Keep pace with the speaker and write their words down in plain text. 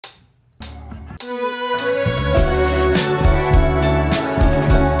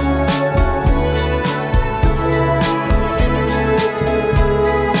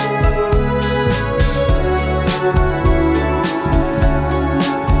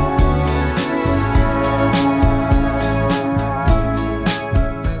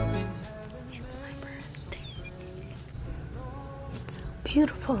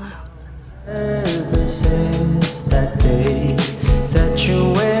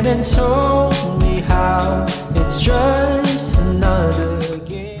and told me how it's just another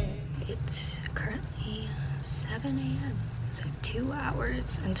game. It's currently 7 a.m. so 2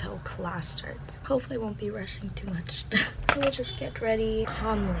 hours until class starts. Hopefully I won't be rushing too much. I will just get ready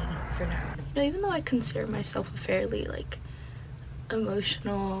calmly for now. You know, even though I consider myself a fairly like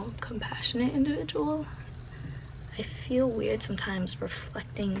emotional, compassionate individual, I feel weird sometimes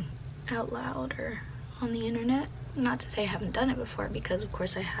reflecting out loud or on the internet. Not to say I haven't done it before, because of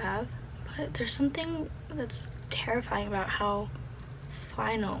course I have, but there's something that's terrifying about how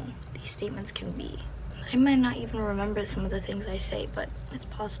final these statements can be. I might not even remember some of the things I say, but it's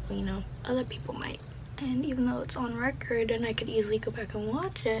possible, you know, other people might. And even though it's on record and I could easily go back and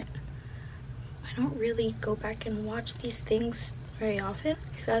watch it, I don't really go back and watch these things very often.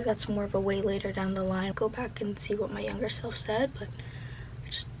 I feel like that's more of a way later down the line. Go back and see what my younger self said, but I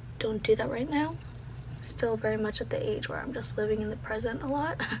just don't do that right now. I'm still very much at the age where I'm just living in the present a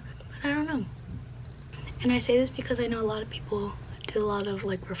lot. But I don't know. And I say this because I know a lot of people do a lot of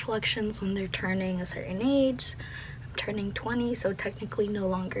like reflections when they're turning a certain age. I'm turning 20, so technically no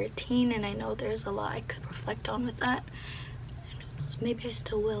longer a teen, and I know there's a lot I could reflect on with that. And who knows, maybe I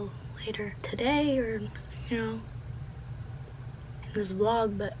still will later today, or you know, in this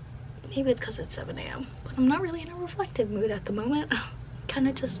vlog, but maybe it's because it's 7 a.m. But I'm not really in a reflective mood at the moment. I'm kind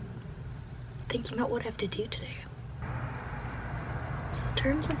of just thinking about what I have to do today. So in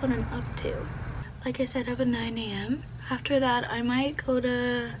terms of what I'm up to, like I said, I have a 9 a.m. After that, I might go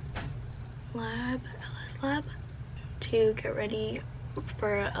to LS lab to get ready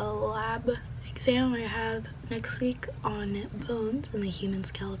for a lab exam I have next week on bones and the human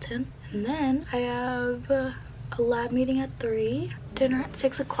skeleton. And then I have a lab meeting at 3, dinner at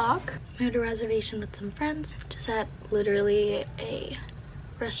 6 o'clock. I had a reservation with some friends, just at literally a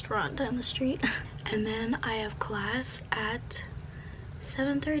restaurant down the street. And then I have class at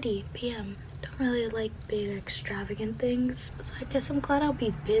 7:30 p.m. Don't really like big extravagant things, so I guess I'm glad I'll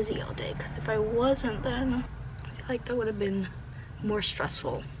be busy all day, because if I wasn't, then I feel like that would have been more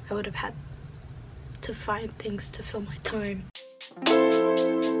stressful. I would have had to find things to fill my time.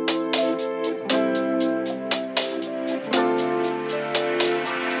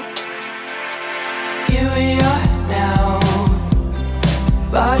 Here we are now,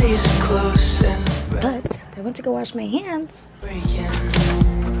 bodies are close and But I went to go wash my hands. breaking,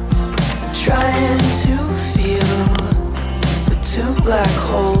 trying to feel the 2 black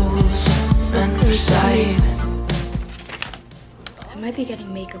holes meant for sight. I might be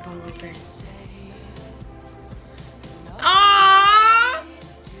getting makeup all over. Aww!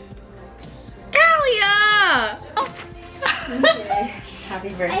 Alia! Oh. Happy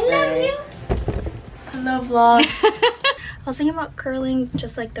birthday. I love you. Hello, vlog. I was thinking about curling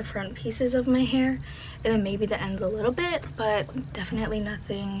just like the front pieces of my hair and then maybe the ends a little bit, but definitely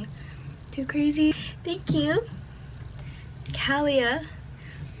nothing too crazy. Thank you, Kalia,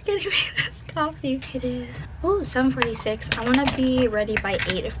 for getting me this coffee. It is 7:46. I want to be ready by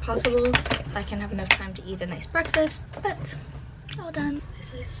 8 if possible, so I can have enough time to eat a nice breakfast. But all done.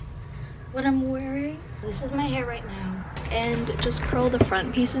 This is what I'm wearing. This is my hair right now, and just curl the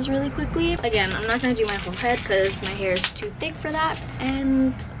front pieces really quickly. Again, I'm not gonna do my whole head because my hair is too thick for that,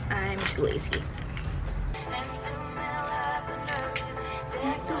 and I'm too lazy.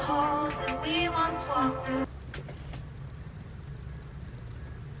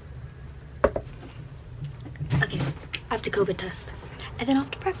 Okay, I have to COVID test, and then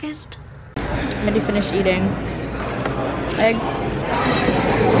off to breakfast. I'm ready to finish eating. Eggs.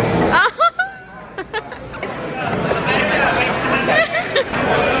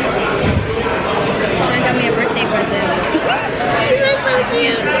 Sharon got me a birthday present. These are so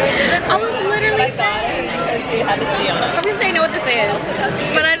cute. I was literally saying. Obviously I know what this is,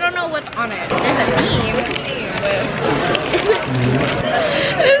 but I don't know what's on it. There's a theme.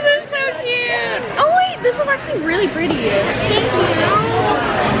 This is so cute. Oh wait, this is actually really pretty. Thank you.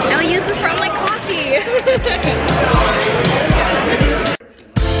 I'll use this for all my coffee.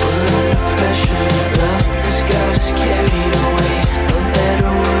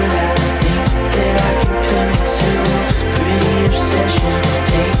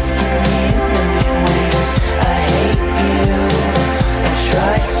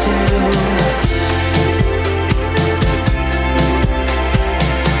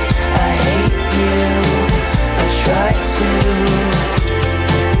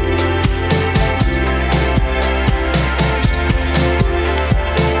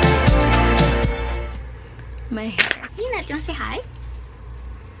 My hair. Nina, do you want to say hi?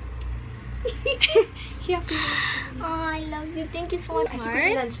 Yeah. Oh, I love you. Thank you so much.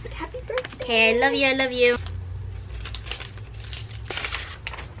 Happy birthday. Okay, I love you. I love you.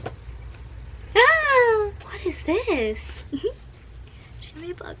 is this? Show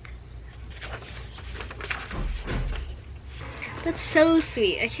me a book. That's so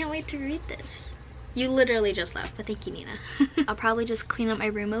sweet. I can't wait to read this. You literally just left, but thank you, Nina. I'll probably just clean up my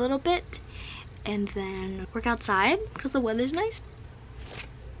room a little bit and then work outside because the weather's nice.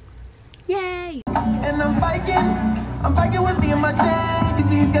 Yay! And I'm biking with me and my dad.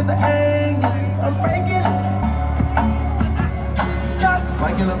 These got the angle. I'm breaking.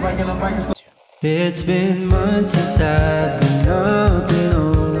 I'm biking. It's been months since I've been up and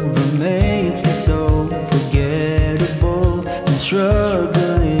over. Makes me so forgettable and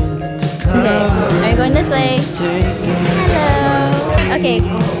struggling to come. Okay, are you going this way? Hello. Okay.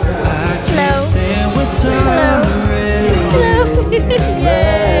 Hello. Hello. Hello.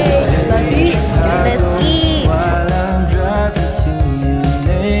 Yay. Let's eat. Let's eat. While I'm driving to your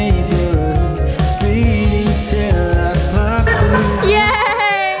neighborhood, speeding till I pop through. Yay.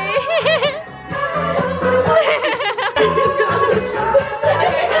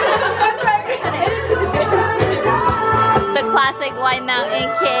 The classic White Mountain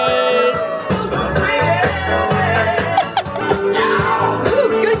cake. Ooh,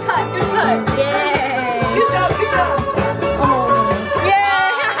 good cut, good cut. Yay. Good job, good job. Oh.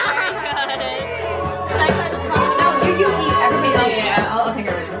 Yay. No, you eat everything else. Yeah, I'll take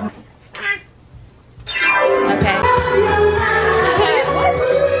everything. Okay.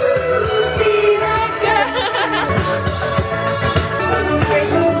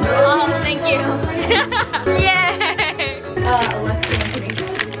 Oh, thank you. Yay! Alexa.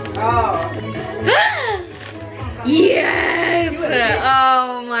 Oh. Yes!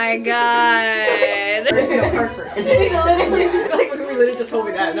 Oh my god. Like we literally just told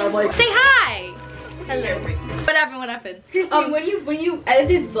me that, and I was like, Say hi! Hello. What happened? Christine, when you edit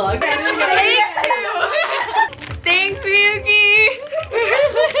this vlog, Take two! Thanks, Miyuki!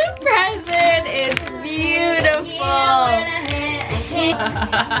 Present is beautiful!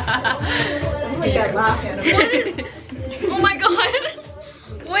 Oh my god!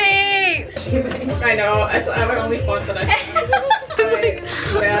 Wait! I know, it's my only fun that I have.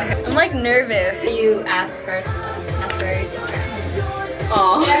 I'm like nervous. You ask first, that's very smart.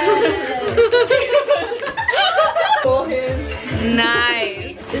 Oh. Full hands.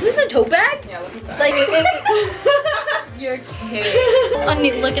 Nice. Is this a tote bag? Yeah, look inside. Like, you're kidding. Oh,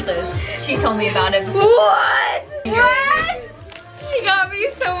 look at this. She told me about it. What? What? She got me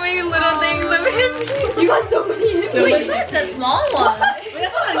so many little things of him. You got so many hit pieces. Wait, that's the small one.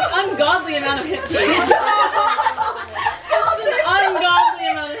 That's an ungodly amount of hit pieces. That's an ungodly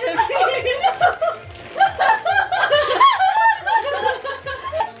amount of hit pieces.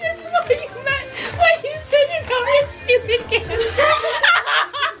 This is what you meant when you said you got me a stupid gift.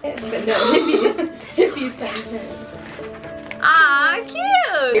 But no, hippies sentences. Ah,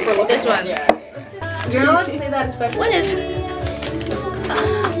 cute. This one. You're not allowed to say that, especially. What is?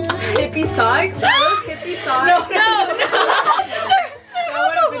 Hippie socks? Are those hippie socks? No. That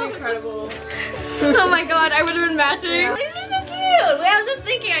would have been incredible. Oh my god, I would have been matching. These are so cute. Wait, I was just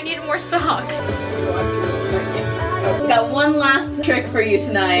thinking I needed more socks. Got one last trick for you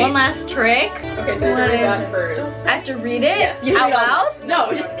tonight. One last trick. Okay, so you're gonna read that first. I have to read it Yes, you out read loud?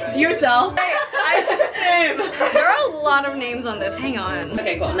 No, just to yourself. There are a lot of names on this. Hang on.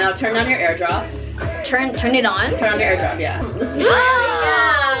 Okay, cool. Now turn on your airdrop. Turn it on. Turn on your airdrop, yeah.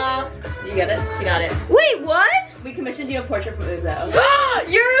 You get it? She got it. Wait, what? We commissioned you a portrait from Uzo. Oh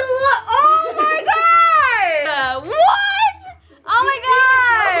my god! What? Oh my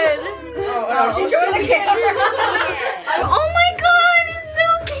god! Oh, she's showing the camera. Oh my god, it's so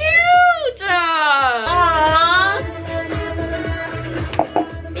cute! Aww.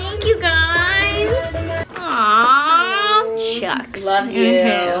 Thank you guys. Aww. Shucks. Love you.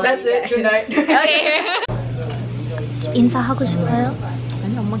 Okay. That's it. Good night. Okay. 인사하고 싶어요?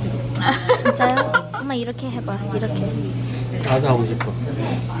 아니 엄마 진짜요? 엄마 이렇게 해봐. 이렇게. 나도 하고 싶어.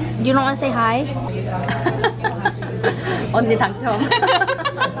 You don't want to say hi? 언니 당첨.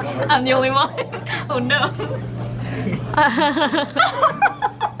 I'm the only one. Oh no.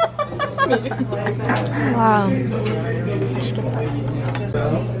 와우. 맛있겠다.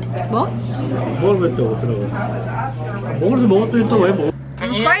 뭐? 뭘 왜 또 들어가? 먹으면서 먹었더니 또 왜 먹어?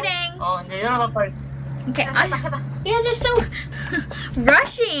 Recording. 이제 일어나 빨리. Okay. You guys are so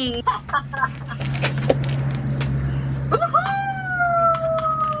rushing.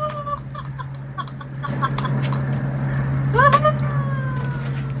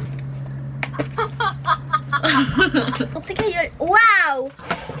 어떻게 열? Wow.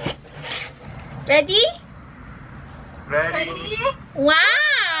 Ready? Ready.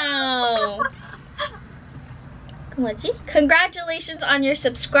 Wow. Congratulations on your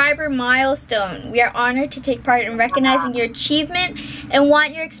subscriber milestone. We are honored to take part in recognizing your achievement and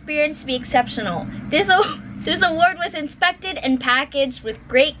want your experience to be exceptional. This award was inspected and packaged with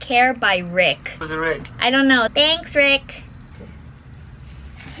great care by Rick. Who's Rick? I don't know. Thanks, Rick.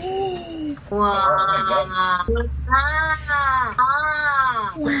 와.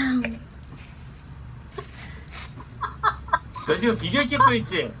 Wow. 너 지금 비디오 찍고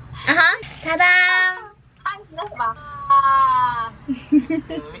있지? Ta-da!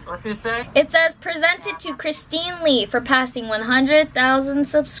 What's it say? It says presented to Christine Lee for passing 100,000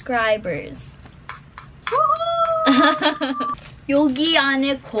 subscribers. 여기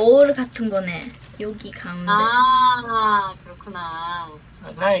안에 거울 같은 거네. 여기 가운데. 아, 그렇구나.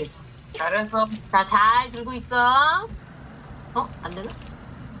 나이스. 잘했어. 자, 잘 들고 있어. 어, 안 되나?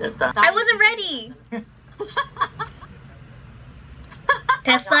 됐다. I wasn't ready.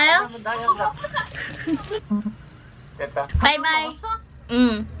 됐어요? 됐다. 바이바이. 먹었어?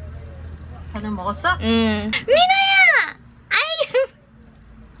 응. 저녁 먹었어? 응. 미나야! 아이.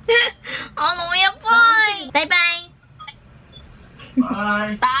 아, 너무 예뻐. 바이바이.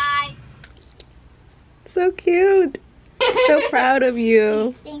 바이. 바이. So cute. So proud of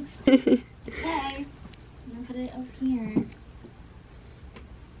you. Thanks. Okay. I'm gonna put it over here.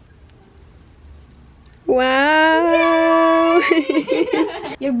 Wow.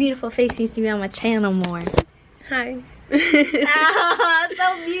 Your beautiful face needs to be on my channel more. Hi. Ah,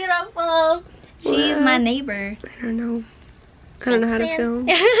 so beautiful. She's my neighbor. I don't know. I don't know how to film.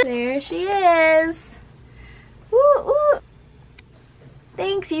 There she is. Woo, woo.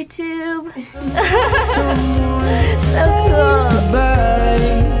 Thanks, YouTube. So cool.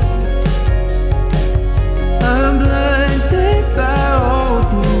 I'm blinded by all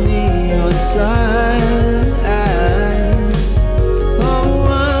the neon signs.